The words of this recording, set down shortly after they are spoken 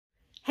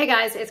Hey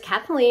guys, it's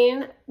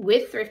Kathleen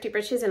with Thrifty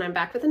Britches and I'm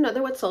back with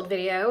another What Sold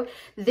video.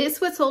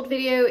 This What Sold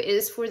video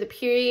is for the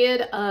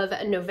period of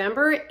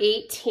November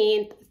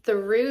 18th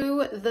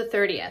through the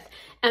 30th.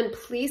 And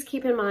please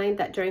keep in mind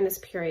that during this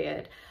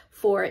period,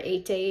 for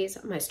 8 days,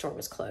 my store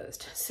was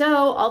closed.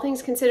 So all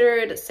things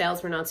considered,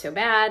 sales were not so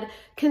bad,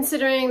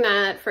 considering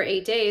that for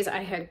 8 days, I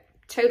had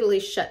totally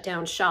shut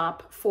down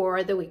shop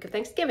for the week of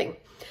Thanksgiving.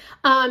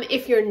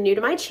 If you're new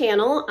to my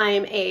channel,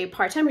 I'm a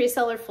part-time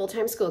reseller,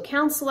 full-time school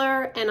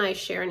counselor, and I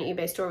share an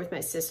eBay store with my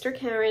sister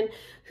Karen,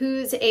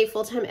 who's a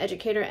full-time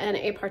educator and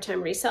a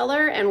part-time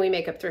reseller, and we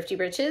make up Thrifty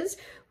Britches.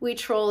 We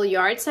troll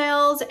yard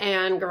sales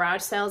and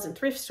garage sales and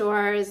thrift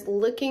stores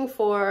looking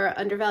for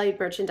undervalued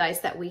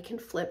merchandise that we can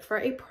flip for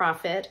a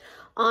profit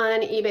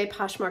on eBay,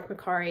 Poshmark,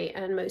 Mercari,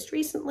 and most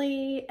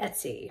recently,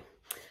 Etsy.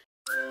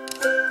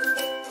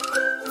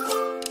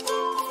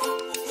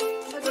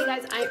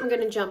 I'm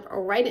going to jump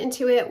right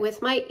into it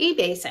with my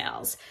eBay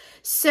sales.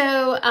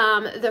 So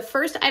the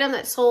first item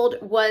that sold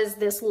was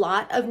this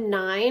lot of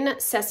 9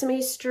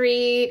 Sesame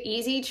Street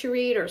easy to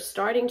read or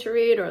starting to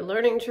read or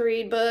learning to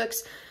read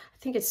books.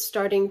 I think it's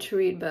starting to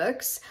read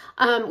books.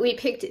 We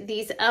picked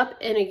these up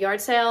in a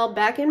yard sale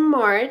back in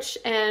March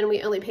and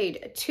we only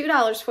paid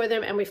 $2 for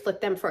them and we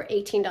flipped them for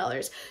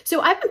 $18.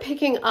 So I've been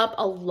picking up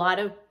a lot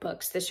of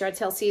books this yard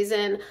sale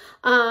season.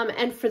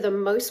 And for the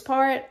most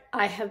part,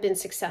 I have been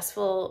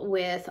successful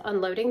with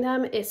unloading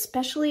them,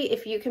 especially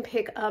if you can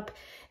pick up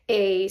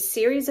a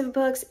series of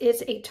books.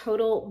 It's a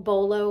total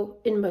BOLO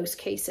in most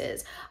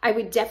cases. I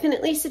would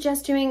definitely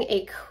suggest doing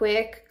a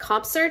quick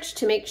comp search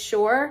to make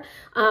sure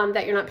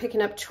that you're not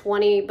picking up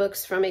 20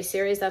 books from a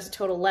series. That's a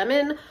total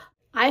lemon.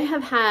 I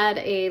have had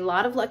a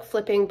lot of luck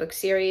flipping book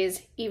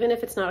series, even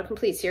if it's not a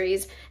complete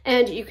series,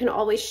 and you can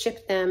always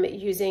ship them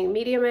using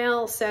media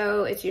mail,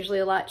 so it's usually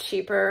a lot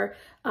cheaper.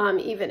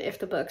 Even if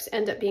the books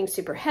end up being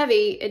super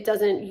heavy, it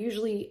doesn't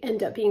usually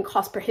end up being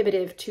cost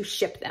prohibitive to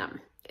ship them,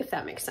 if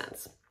that makes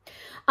sense.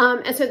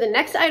 And so the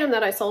next item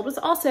that I sold was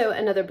also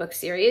another book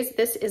series.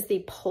 This is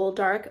the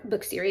Poldark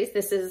book series.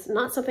 This is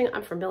not something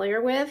I'm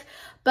familiar with,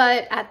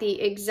 but at the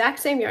exact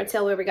same yard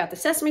sale where we got the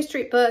Sesame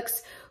Street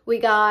books, we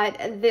got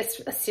this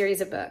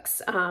series of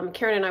books.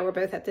 Karen and I were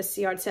both at this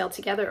yard sale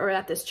together, or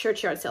at this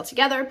church yard sale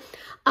together.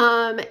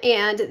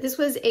 And this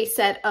was a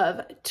set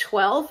of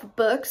 12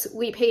 books.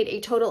 We paid a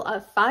total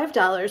of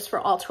 $5 for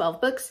all 12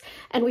 books,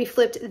 and we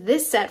flipped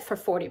this set for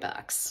 40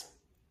 bucks.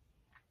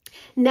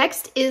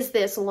 Next is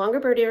this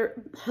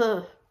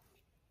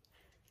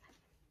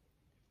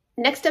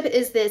Next up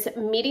is this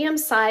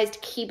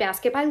medium-sized key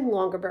basket by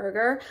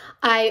Longaberger.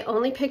 I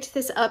only picked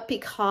this up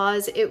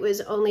because it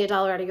was only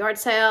 $1 at a yard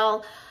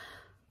sale.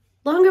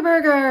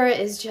 Longaberger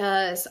is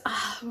just,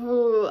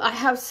 I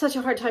have such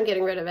a hard time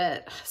getting rid of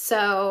it.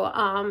 So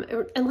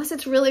unless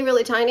it's really,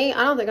 really tiny,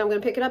 I don't think I'm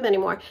going to pick it up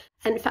anymore.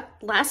 And in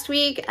fact, last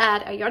week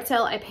at a yard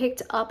sale, I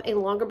picked up a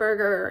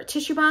Longaberger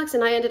tissue box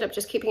and I ended up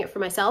just keeping it for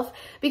myself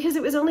because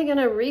it was only going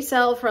to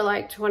resell for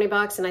like 20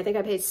 bucks and I think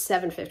I paid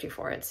 $7.50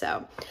 for it.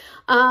 So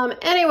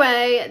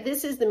anyway,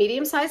 this is the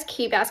medium-sized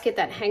key basket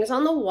that hangs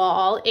on the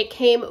wall. It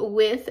came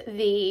with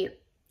the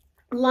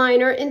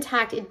liner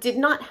intact. It did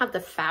not have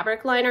the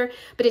fabric liner,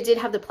 but it did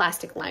have the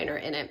plastic liner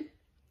in it.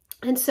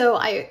 And so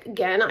I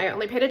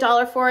only paid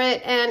 $1 for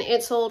it and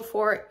it sold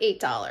for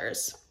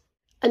 $8.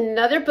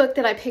 Another book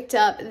that I picked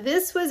up,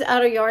 this was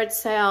at a yard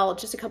sale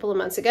just a couple of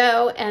months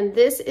ago, and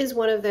this is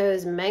one of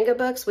those manga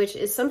books, which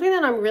is something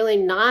that I'm really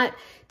not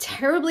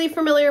terribly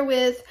familiar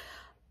with,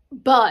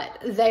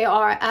 but they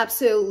are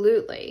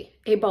absolutely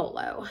a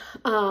BOLO.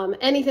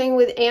 Anything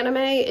with anime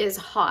is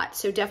hot,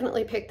 so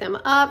definitely pick them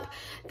up.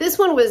 This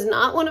one was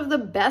not one of the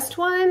best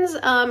ones.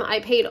 I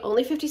paid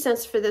only 50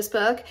 cents for this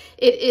book.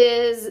 It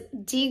is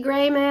D.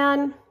 Gray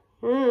Man.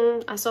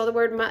 I saw the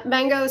word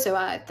mango, so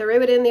I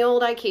threw it in the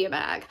old IKEA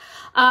bag.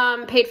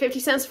 Paid 50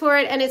 cents for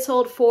it, and it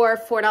sold for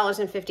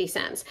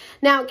 $4.50.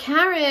 Now,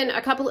 Karen,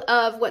 a couple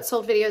of What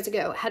Sold videos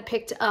ago, had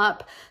picked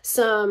up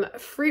some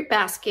fruit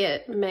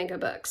basket manga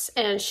books,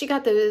 and she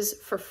got those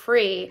for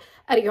free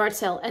at a yard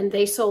sale, and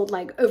they sold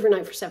like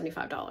overnight for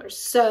 $75.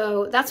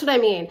 So that's what I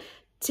mean.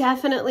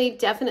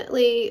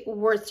 Definitely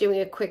worth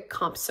doing a quick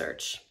comp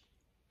search.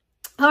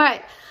 All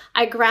right,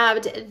 I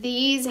grabbed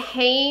these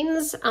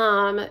Hanes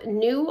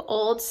new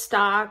old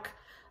stock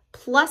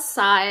plus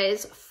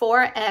size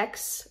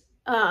 4X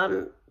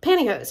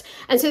pantyhose.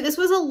 And so this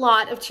was a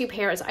lot of 2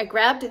 pairs. I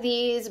grabbed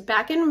these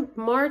back in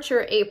March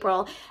or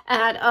April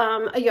at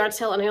a yard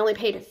sale and I only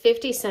paid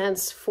 50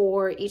 cents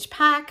for each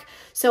pack.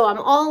 So I'm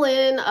all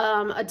in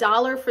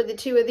 $1 for the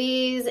 2 of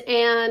these,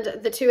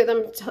 and the 2 of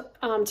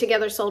them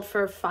together sold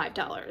for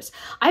 $5.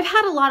 I've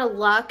had a lot of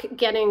luck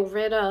getting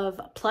rid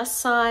of plus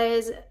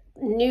size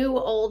new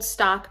old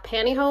stock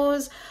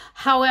pantyhose.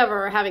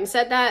 However, having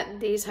said that,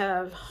 these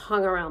have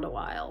hung around a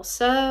while.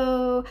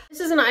 So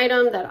this is an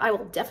item that I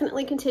will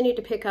definitely continue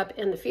to pick up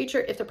in the future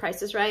if the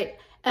price is right.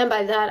 And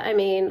by that, I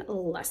mean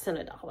less than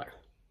 $1.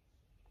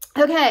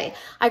 Okay,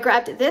 I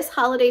grabbed this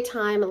holiday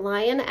time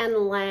Lion and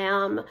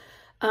Lamb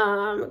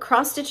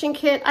Cross-stitching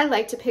kit. I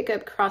like to pick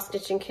up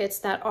cross-stitching kits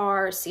that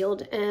are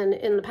sealed and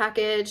in the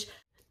package.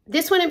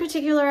 This one in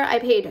particular, I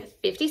paid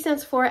 50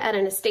 cents for at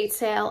an estate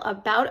sale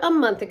about a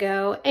month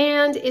ago,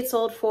 and it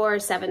sold for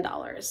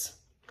 $7.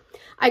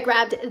 I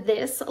grabbed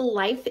this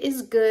Life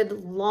is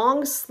Good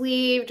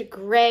long-sleeved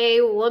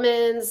gray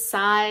woman's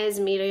size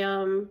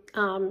medium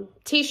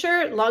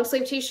t-shirt,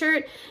 long-sleeve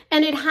t-shirt,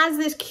 and it has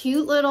this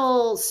cute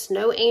little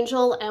snow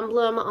angel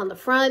emblem on the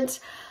front.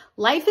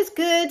 Life is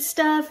Good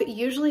stuff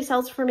usually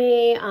sells for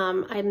me.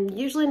 I'm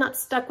usually not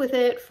stuck with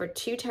it for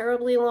too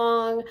terribly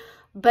long,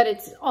 but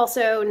it's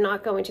also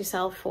not going to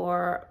sell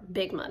for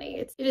big money.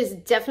 It is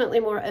definitely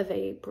more of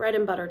a bread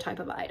and butter type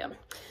of item.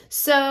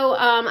 So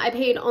I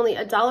paid only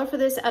 $1 for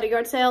this at a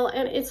yard sale,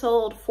 and it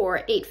sold for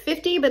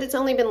 $8.50, but it's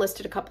only been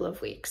listed a couple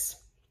of weeks.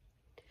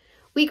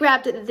 We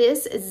grabbed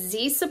this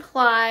Z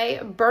Supply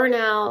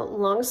Burnout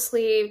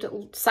long-sleeved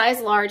size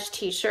large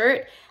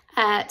t-shirt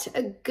at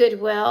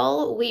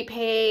Goodwill. We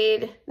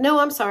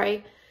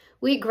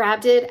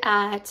grabbed it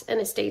at an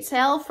estate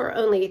sale for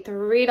only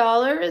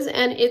 $3,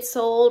 and it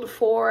sold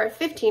for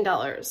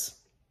 $15.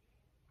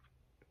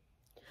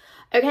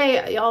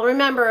 Okay, y'all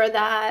remember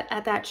that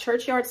at that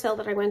church yard sale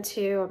that I went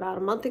to about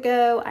a month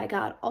ago, I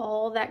got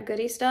all that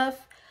goody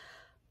stuff.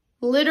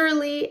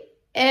 Literally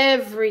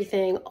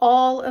everything,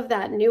 all of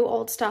that new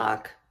old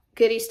stock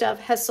goody stuff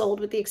has sold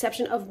with the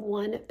exception of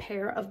one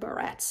pair of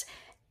barrettes.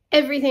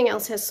 Everything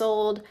else has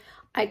sold.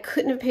 I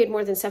couldn't have paid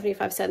more than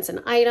 75 cents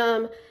an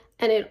item,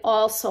 and it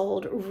all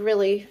sold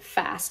really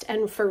fast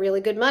and for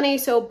really good money.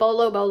 So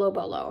BOLO, BOLO,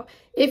 BOLO.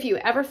 If you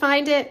ever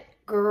find it,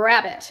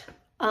 grab it.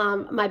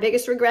 My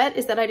biggest regret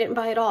is that I didn't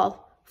buy it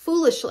all.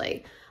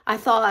 Foolishly. I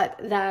thought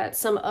that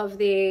some of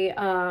the,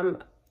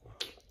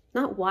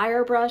 not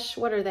wire brush,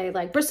 what are they,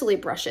 like bristly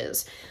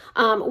brushes,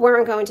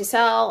 weren't going to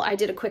sell. I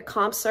did a quick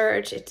comp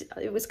search.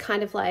 It was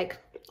kind of like,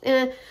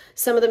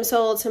 some of them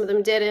sold, some of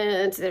them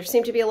didn't. There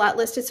seemed to be a lot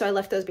listed, so I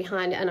left those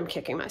behind, and I'm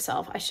kicking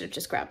myself. I should have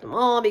just grabbed them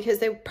all because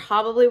they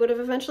probably would have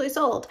eventually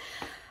sold.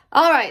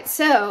 All right,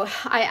 so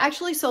I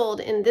actually sold,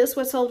 in this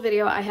What Sold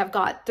video, I have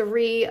got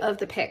 3 of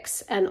the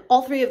picks, and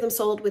all 3 of them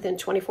sold within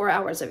 24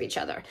 hours of each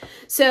other.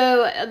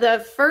 So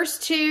the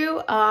first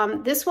 2,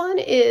 this one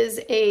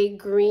is a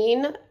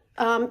green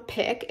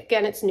pick.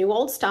 Again, it's new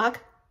old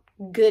stock,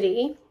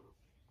 Goody.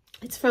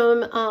 It's from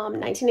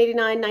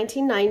 1989,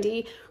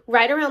 1990,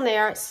 right around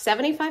there,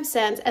 75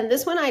 cents. And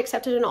this one I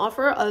accepted an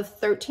offer of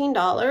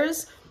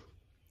 $13.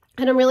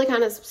 And I'm really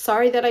kind of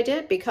sorry that I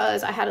did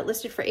because I had it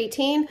listed for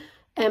 $18,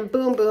 and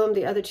boom, boom,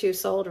 the other 2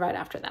 sold right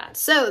after that.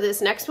 So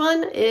this next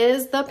one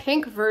is the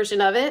pink version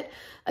of it.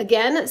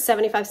 Again,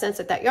 75 cents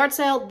at that yard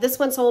sale. This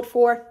one sold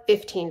for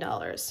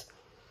 $15.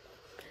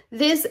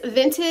 This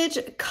vintage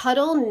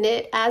cuddle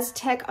knit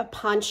Aztec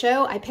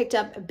poncho I picked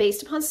up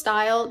based upon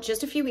style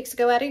just a few weeks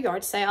ago at a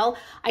yard sale.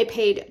 I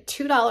paid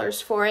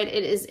 $2 for it.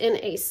 It is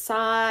in a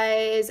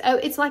size,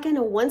 it's like in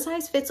a one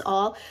size fits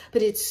all,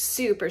 but it's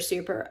super,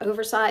 super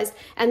oversized.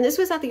 And this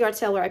was at the yard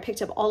sale where I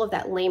picked up all of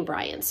that Lane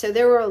Bryant. So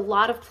there were a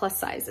lot of plus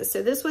sizes.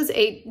 So this was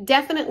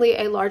definitely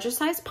a larger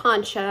size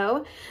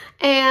poncho.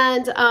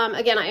 And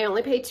again, I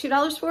only paid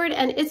 $2 for it,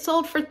 and it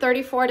sold for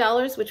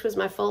 $34, which was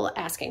my full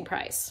asking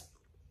price.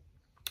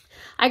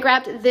 I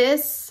grabbed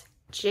this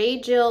J.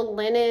 Jill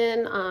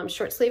linen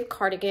short sleeve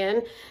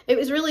cardigan. It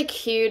was really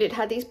cute. It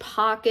had these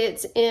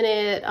pockets in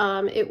it.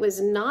 It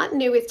was not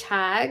new with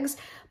tags,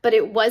 but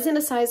it was in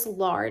a size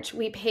large.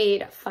 We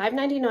paid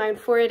 $5.99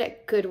 for it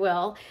at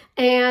Goodwill,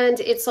 and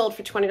it sold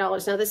for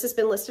 $20. Now this has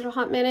been listed a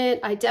hot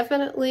minute. I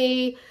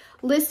definitely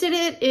listed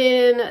it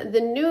in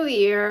the new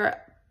year,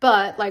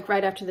 but like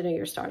right after the new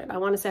year started. I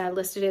want to say I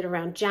listed it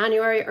around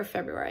January or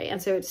February,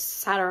 and so it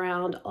sat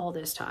around all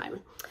this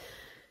time.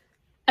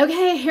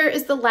 Okay, here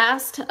is the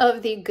last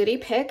of the goody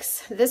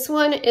picks. This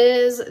one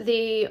is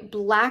the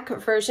black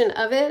version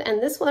of it,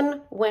 and this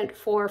one went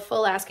for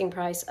full asking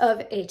price of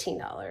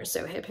 $18.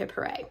 So hip, hip,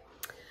 hooray.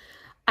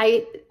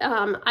 I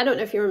don't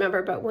know if you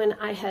remember, but when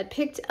I had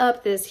picked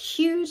up this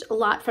huge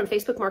lot from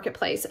Facebook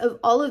Marketplace of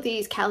all of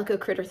these calico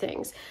critter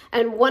things,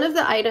 and one of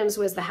the items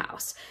was the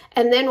house.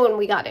 And then when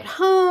we got it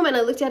home and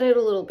I looked at it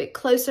a little bit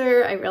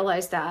closer, I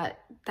realized that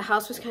the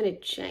house was kind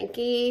of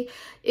janky.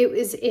 It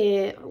was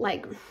in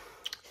like...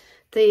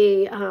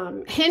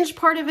 the hinge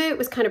part of it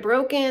was kind of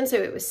broken, so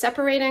it was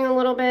separating a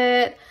little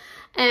bit.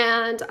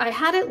 And I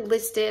had it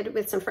listed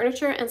with some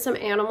furniture and some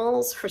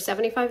animals for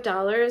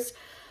 $75,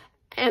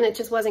 and it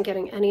just wasn't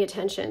getting any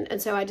attention.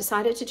 And so I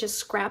decided to just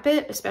scrap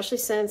it, especially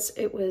since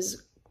it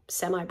was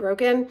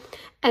semi-broken,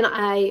 and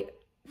I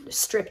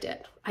stripped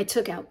it. I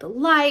took out the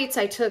lights,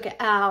 I took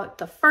out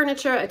the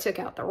furniture, I took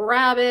out the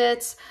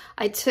rabbits,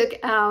 I took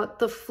out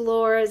the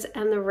floors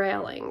and the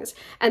railings.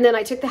 And then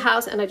I took the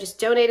house and I just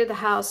donated the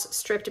house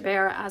stripped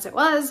bare as it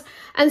was.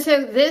 And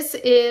so this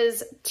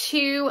is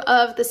 2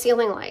 of the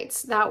ceiling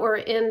lights that were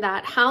in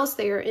that house.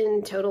 They are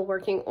in total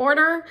working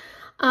order.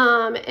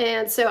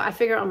 And so I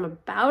figure I'm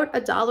about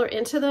 $1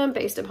 into them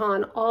based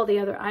upon all the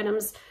other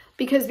items,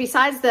 because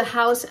besides the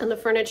house and the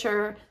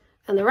furniture,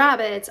 and the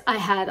rabbits, I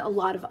had a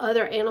lot of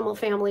other animal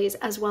families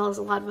as well as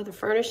a lot of other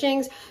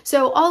furnishings.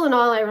 So all in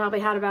all, I probably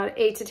had about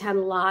 8 to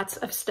 10 lots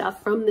of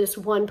stuff from this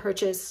one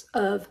purchase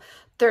of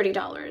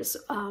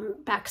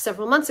 $30 back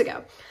several months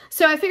ago.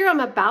 So I figure I'm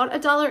about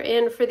 $1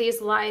 in for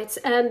these lights,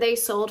 and they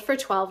sold for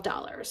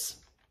 $12.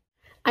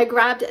 I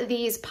grabbed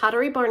these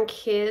Pottery Barn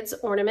Kids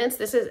ornaments.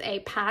 This is a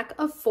pack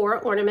of 4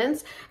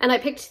 ornaments, and I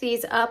picked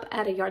these up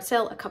at a yard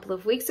sale a couple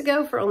of weeks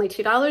ago for only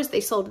 $2.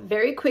 They sold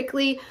very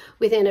quickly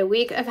within a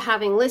week of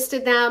having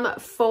listed them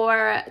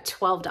for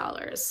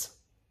 $12.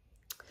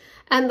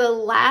 And the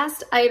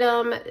last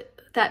item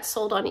that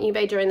sold on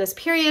eBay during this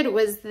period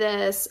was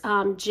this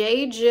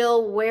J.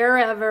 Jill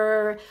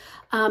Wherever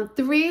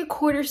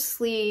 3/4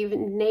 sleeve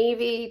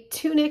navy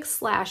tunic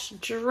 /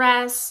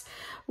 dress.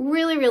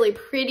 Really, really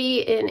pretty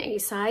in a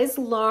size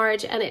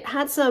large, and it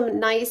had some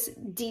nice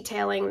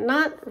detailing,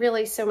 not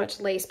really so much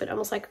lace, but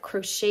almost like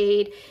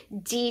crocheted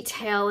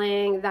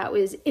detailing that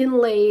was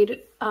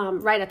inlaid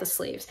right at the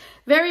sleeves.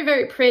 Very,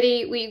 very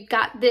pretty. We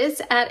got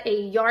this at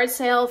a yard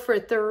sale for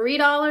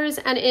 $3,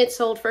 and it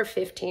sold for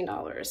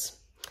 $15.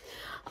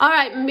 All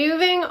right,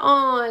 moving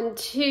on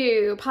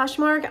to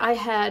Poshmark. I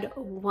had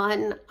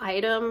one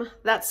item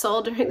that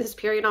sold during this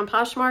period on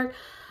Poshmark.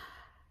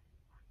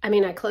 I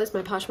mean, I closed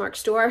my Poshmark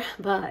store,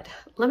 but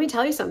let me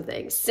tell you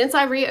something. Since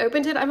I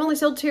reopened it, I've only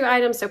sold 2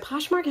 items, so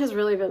Poshmark has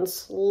really been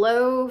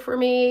slow for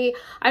me.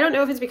 I don't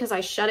know if it's because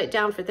I shut it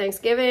down for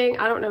Thanksgiving.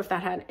 I don't know if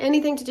that had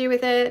anything to do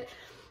with it.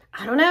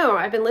 I don't know.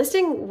 I've been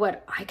listing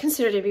what I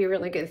consider to be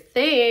really good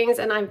things,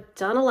 and I've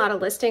done a lot of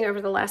listing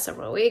over the last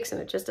several weeks,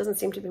 and it just doesn't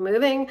seem to be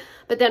moving.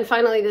 But then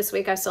finally this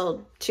week I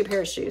sold 2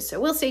 pairs of shoes, so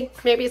we'll see.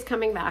 Maybe it's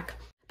coming back.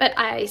 But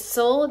I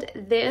sold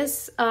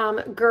this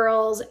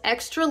girl's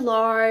extra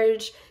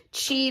large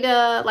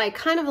cheetah, like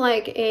kind of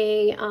like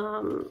a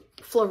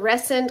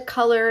fluorescent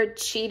colored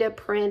cheetah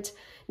print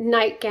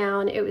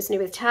nightgown. It was new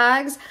with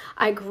tags.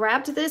 I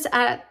grabbed this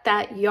at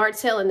that yard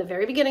sale in the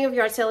very beginning of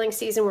yard selling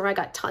season, where I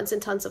got tons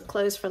and tons of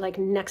clothes for like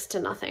next to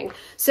nothing.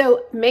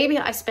 So maybe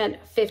I spent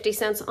 50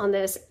 cents on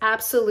this,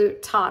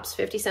 absolute tops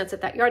 50 cents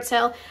at that yard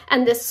sale,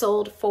 and this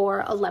sold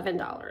for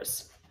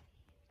 $11.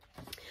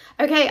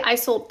 Okay, I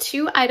sold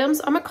 2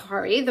 items on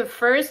Mercari. The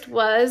first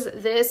was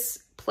this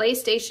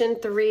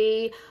PlayStation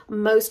 3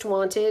 Most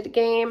Wanted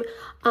game.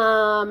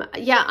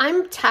 Yeah,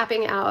 I'm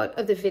tapping out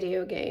of the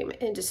video game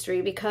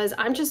industry because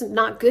I'm just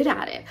not good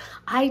at it.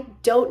 I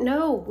don't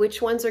know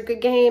which ones are good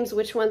games,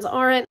 which ones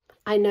aren't.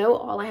 I know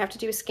all I have to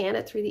do is scan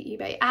it through the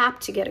eBay app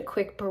to get a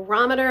quick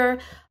barometer.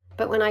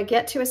 But when I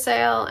get to a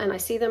sale and I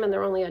see them and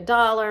they're only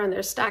 $1 and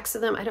there's stacks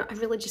of them, I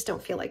really just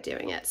don't feel like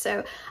doing it.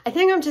 So I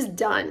think I'm just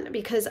done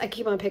because I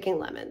keep on picking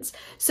lemons.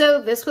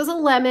 So this was a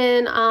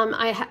lemon.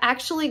 I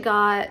actually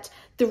got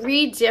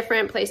 3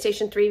 different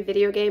PlayStation 3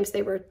 video games.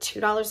 They were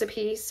 $2 a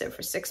piece, so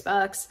for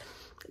 $6.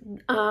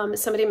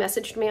 Somebody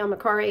messaged me on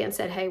Mercari and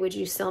said, hey, would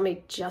you sell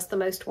me just the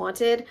Most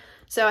Wanted?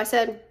 So I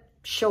said,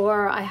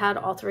 sure. I had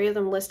all 3 of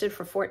them listed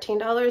for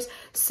 $14.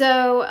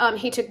 So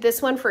he took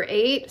this one for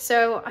 $8.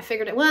 So I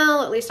figured,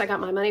 well, at least I got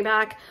my money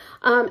back.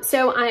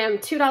 So I am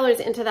 $2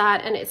 into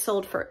that, and it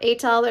sold for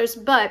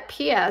 $8. But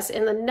P.S.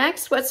 in the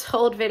next What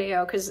Sold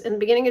video, because in the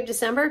beginning of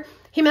December,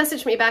 he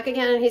messaged me back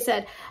again and he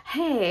said,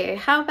 hey,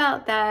 how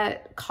about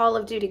that Call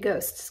of Duty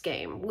Ghosts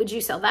game? Would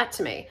you sell that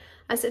to me?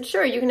 I said,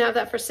 sure, you can have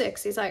that for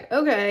 $6. He's like,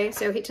 okay.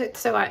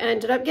 So I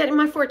ended up getting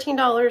my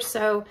 $14.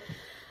 So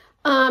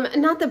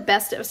not the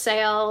best of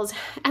sales,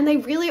 and they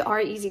really are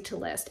easy to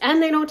list,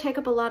 and they don't take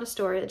up a lot of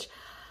storage.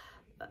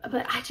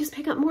 But I just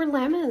pick up more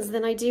lemons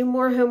than I do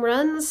more home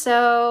runs.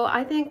 So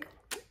I think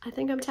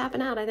I'm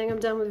tapping out. I think I'm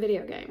done with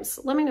video games.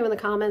 Let me know in the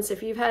comments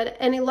if you've had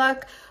any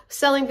luck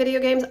selling video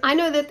games. I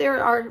know that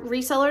there are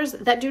resellers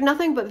that do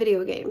nothing but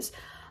video games.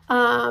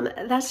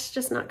 That's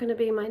just not going to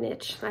be my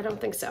niche. I don't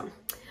think so.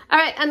 All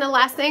right, and the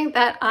last thing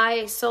that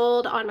I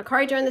sold on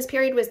Mercari during this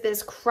period was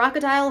this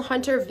Crocodile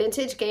Hunter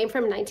vintage game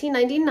from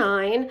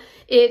 1999.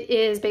 It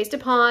is based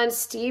upon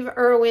Steve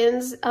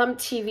Irwin's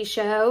TV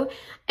show,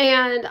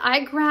 and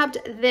I grabbed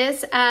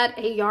this at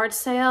a yard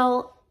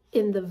sale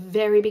in the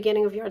very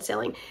beginning of yard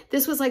selling.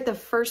 This was like the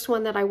first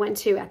one that I went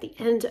to at the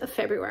end of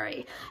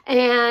February,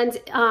 and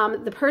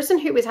the person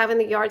who was having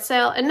the yard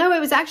sale, and no, it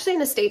was actually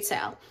an estate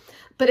sale,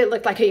 but it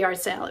looked like a yard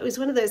sale. It was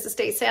one of those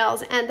estate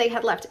sales, and they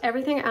had left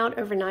everything out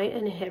overnight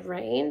and it had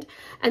rained.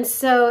 And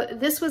so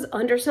this was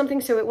under something,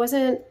 so it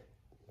wasn't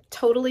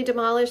totally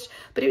demolished,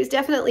 but it was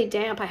definitely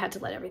damp. I had to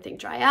let everything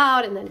dry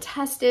out and then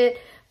test it,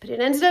 but it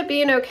ended up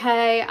being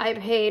okay. I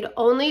paid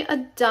only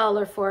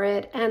 $1 for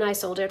it, and I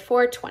sold it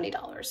for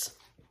 $20.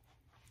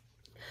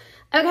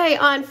 Okay,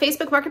 on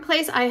Facebook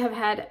Marketplace, I have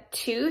had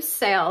 2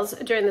 sales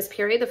during this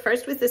period. The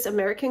first was this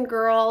American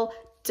Girl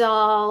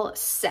doll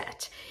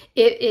set.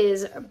 It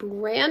is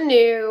brand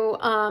new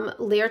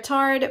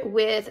leotard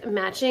with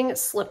matching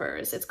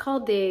slippers. It's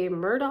called the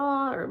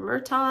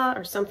Murta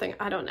or something.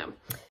 I don't know.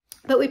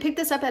 But we picked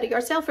this up at a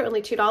yard sale for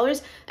only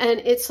 $2, and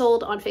it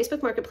sold on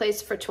Facebook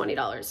Marketplace for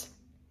 $20.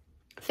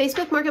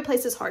 Facebook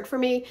Marketplace is hard for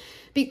me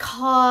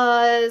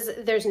because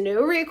there's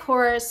no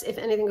recourse. If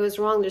anything goes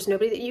wrong, there's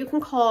nobody that you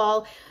can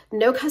call,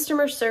 no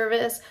customer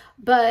service,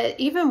 but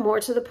even more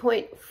to the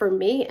point for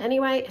me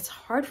anyway, it's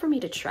hard for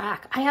me to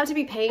track. I have to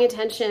be paying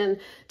attention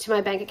to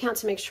my bank account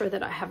to make sure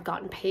that I have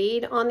gotten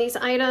paid on these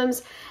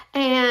items.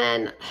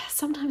 And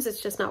sometimes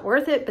it's just not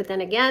worth it. But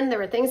then again,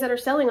 there are things that are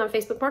selling on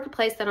Facebook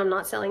Marketplace that I'm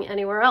not selling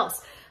anywhere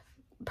else.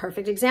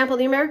 Perfect example,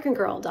 the American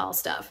Girl doll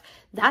stuff.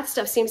 That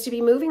stuff seems to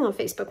be moving on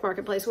Facebook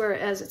Marketplace,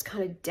 whereas it's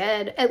kind of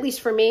dead, at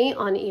least for me,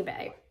 on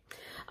eBay.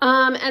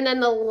 And then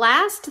the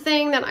last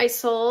thing that I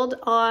sold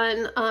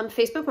on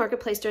Facebook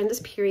Marketplace during this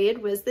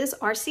period was this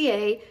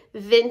RCA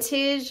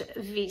vintage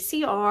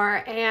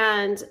VCR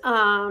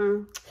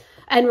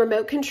and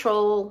remote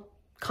control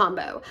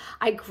combo.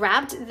 I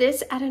grabbed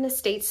this at an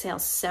estate sale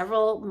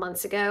several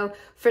months ago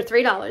for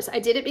 $3. I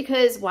did it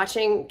because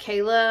watching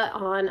Kayla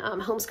on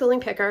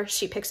Homeschooling Picker,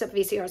 she picks up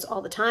VCRs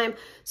all the time.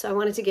 So I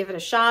wanted to give it a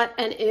shot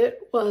and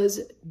it was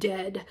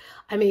dead.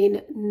 I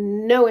mean,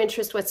 no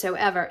interest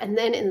whatsoever. And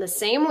then in the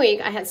same week,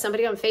 I had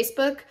somebody on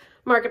Facebook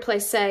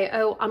Marketplace say,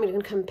 oh, I'm going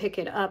to come pick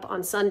it up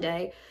on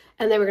Sunday.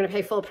 And they were going to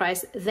pay full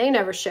price. They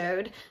never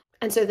showed.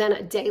 And so then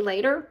a day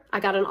later,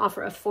 I got an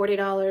offer of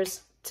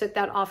 $40. Took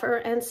that offer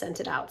and sent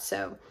it out.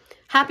 So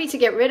happy to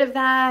get rid of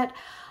that.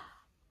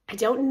 I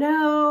don't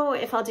know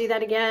if I'll do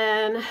that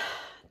again.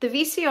 The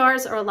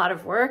VCRs are a lot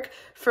of work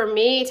for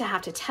me to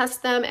have to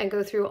test them and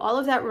go through all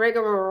of that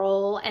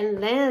rigmarole,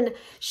 and then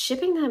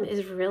shipping them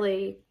is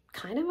really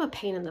kind of a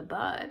pain in the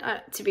butt,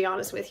 to be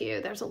honest with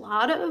you. There's a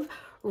lot of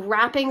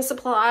wrapping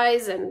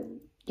supplies and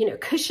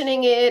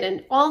cushioning it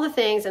and all the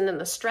things, and then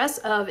the stress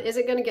of, is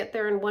it going to get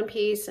there in one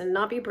piece and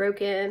not be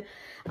broken?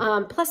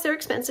 Plus they're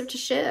expensive to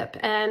ship.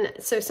 And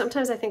so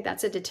sometimes I think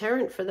that's a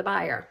deterrent for the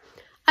buyer.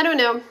 I don't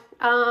know.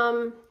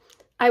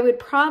 I would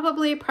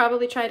probably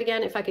try it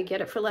again if I could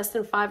get it for less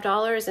than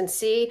 $5 and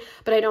see,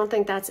 but I don't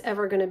think that's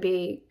ever going to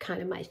be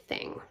kind of my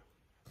thing.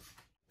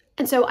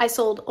 And so I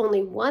sold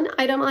only one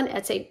item on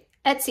Etsy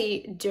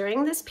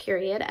during this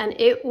period, and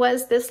it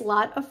was this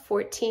lot of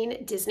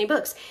 14 Disney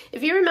books.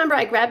 If you remember,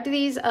 I grabbed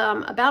these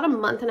about a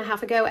month and a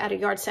half ago at a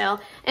yard sale,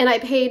 and I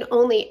paid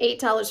only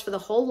 $8 for the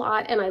whole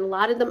lot, and I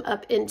lotted them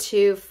up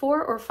into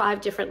 4 or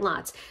 5 different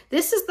lots.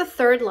 This is the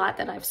third lot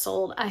that I've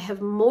sold. I have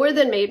more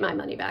than made my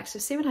money back. So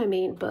see what I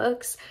mean?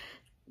 Books,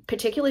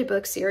 particularly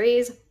book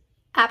series,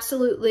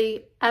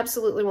 absolutely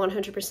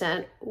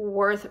 100%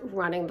 worth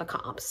running the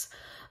comps.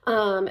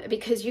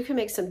 Because you can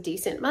make some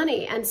decent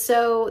money. And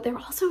so they're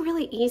also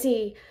really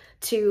easy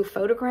to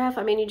photograph.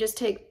 I mean, you just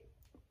take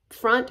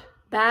front,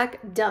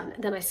 back, done.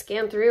 Then I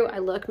scan through, I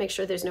look, make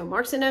sure there's no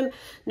marks in them,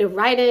 no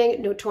writing,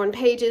 no torn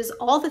pages,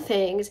 all the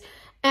things.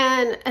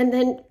 And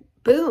then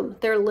boom,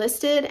 they're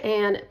listed.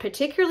 And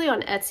particularly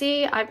on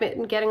Etsy, I've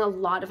been getting a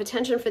lot of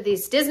attention for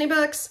these Disney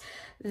books.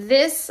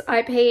 This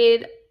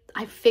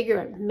I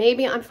figure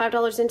maybe I'm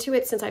 $5 into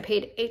it since I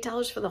paid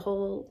 $8 for the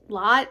whole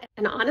lot.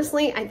 And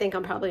honestly, I think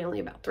I'm probably only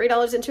about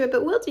 $3 into it,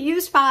 but we'll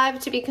use $5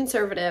 to be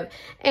conservative.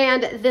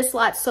 And this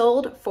lot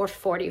sold for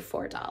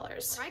 $44. All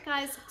right,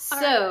 guys.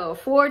 So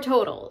for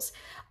totals,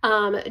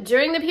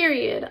 during the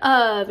period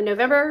of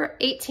November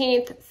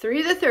 18th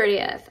through the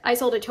 30th, I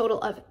sold a total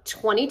of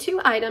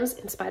 22 items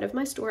in spite of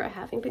my store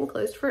having been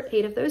closed for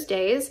 8 of those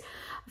days,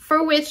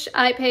 for which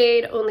I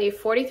paid only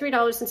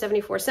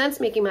 $43.74,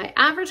 making my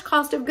average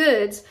cost of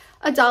goods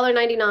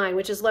 $1.99,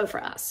 which is low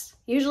for us.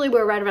 Usually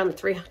we're right around the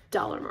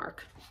 $3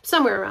 mark,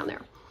 somewhere around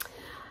there.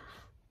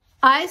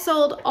 I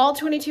sold all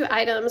 22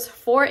 items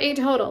for a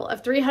total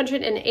of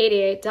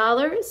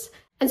 $388.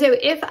 And so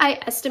if I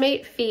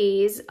estimate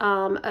fees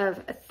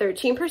of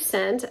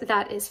 13%,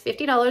 that is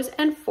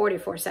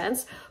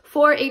 $50.44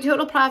 for a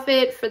total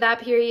profit for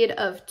that period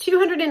of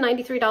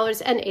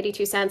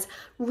 $293.82.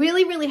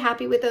 Really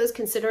happy with those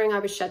considering I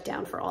was shut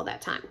down for all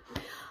that time.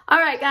 All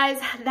right, guys,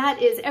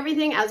 that is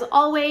everything. As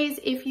always,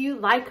 if you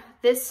like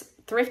this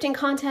thrifting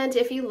content,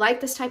 if you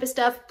like this type of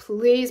stuff,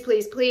 please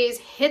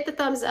hit the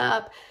thumbs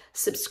up,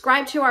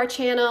 subscribe to our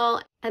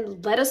channel,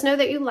 and let us know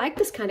that you like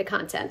this kind of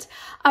content.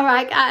 All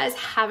right, guys,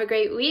 have a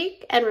great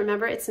week. And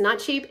remember, it's not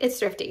cheap, it's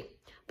thrifty.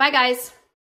 Bye, guys.